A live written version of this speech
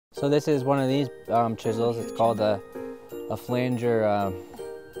So this is one of these chisels. It's called a flanger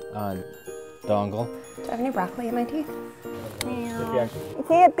dongle. Do I have any broccoli in my teeth? Yeah. You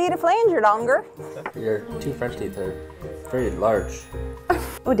can't beat a flanger donger. Your two French teeth are very large.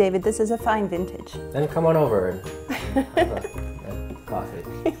 Oh, David, this is a fine vintage. Then come on over and have a coffee.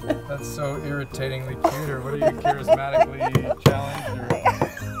 That's so irritatingly cute, or what are you, charismatically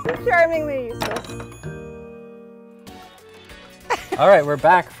challenged? Or? Charmingly useless. All right, we're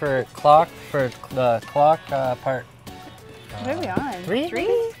back for the clock part. What are we on?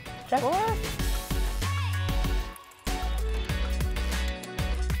 Three? 4?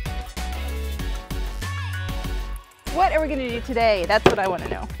 What are we gonna do today? That's what I wanna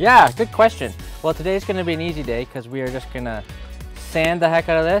know. Yeah, good question. Well, today's gonna be an easy day because we are just gonna sand the heck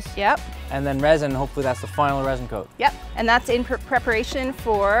out of this. Yep. And then resin, hopefully that's the final resin coat. Yep, and that's in preparation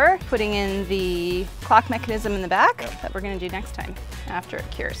for putting in the clock mechanism in the back that we're gonna do next time after it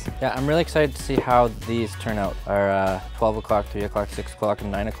cures. Yeah, I'm really excited to see how these turn out. Our 12 o'clock, 3 o'clock, 6 o'clock,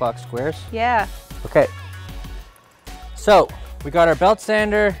 and 9 o'clock squares. Yeah. Okay, so we got our belt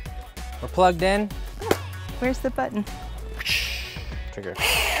sander, we're plugged in. Where's the button? Trigger.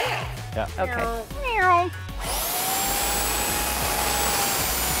 Yeah. Okay.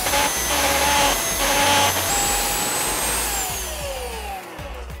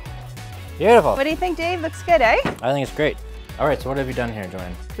 Beautiful. What do you think, Dave? Looks good, eh? I think it's great. All right, so what have you done here,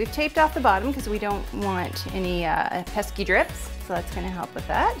 Joanne? We've taped off the bottom because we don't want any pesky drips, so that's gonna help with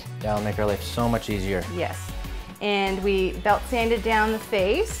that. Yeah, it'll make our life so much easier. Yes. And we belt sanded down the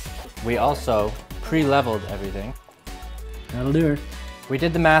face. We also pre-leveled everything. That'll do it. We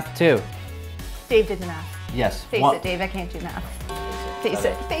did the math too. Dave did the math. Yes. Face it, Dave, I can't do math. Face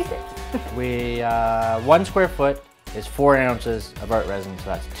it, face it. We, 1 square foot is 4 ounces of ArtResin, so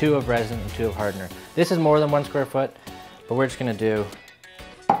that's 2 of resin and 2 of hardener. This is more than 1 square foot, but we're just gonna do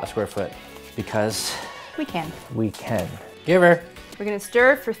a square foot because we can. We can. Give her. We're gonna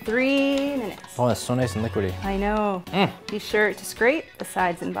stir for 3 minutes. Oh, that's so nice and liquidy. I know. Be sure to scrape the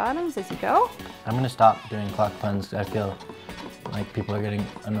sides and bottoms as you go. I'm gonna stop doing clock puns. I feel like people are getting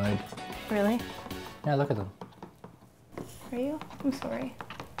annoyed. Really? Yeah, look at them. Are you? I'm sorry.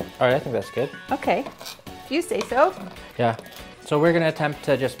 All right, I think that's good. Okay, if you say so. Yeah. So we're gonna attempt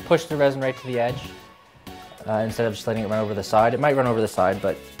to just push the resin right to the edge instead of just letting it run over the side. It might run over the side,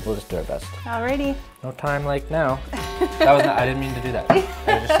 but we'll just do our best. Alrighty. No time like now. That was not, I didn't mean to do that. I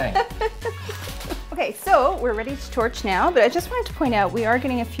was just saying. Okay, so we're ready to torch now, but I just wanted to point out we are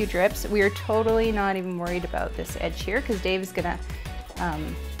getting a few drips. We are totally not even worried about this edge here because Dave is gonna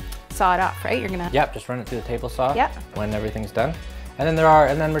saw it off, right? You're gonna. Yep, just run it through the table saw. Yep. When everything's done. And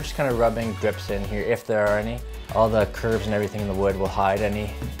then we're just kind of rubbing drips in here if there are any. All the curves and everything in the wood will hide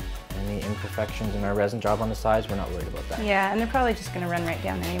any imperfections in our resin job on the sides. We're not worried about that. Yeah, and they're probably just gonna run right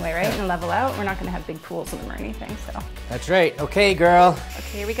down anyway, right? And level out. We're not gonna have big pools of them or anything, so. That's right. Okay, girl.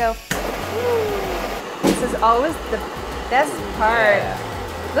 Okay, here we go. This is always the best part. Yeah.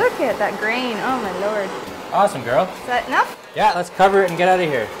 Look at that grain. Oh my lord. Awesome, girl. Is that enough? Yeah, let's cover it and get out of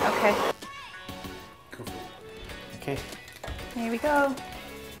here. Okay. Okay. Here we go.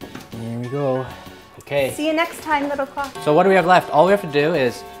 Here we go. Okay. See you next time, little clock. So what do we have left? All we have to do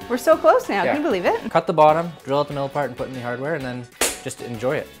is We're so close now. Yeah. Can you believe it? cut the bottom, drill out the middle part, and put in the hardware, and then just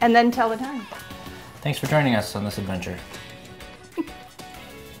enjoy it. And then tell the time. Thanks for joining us on this adventure.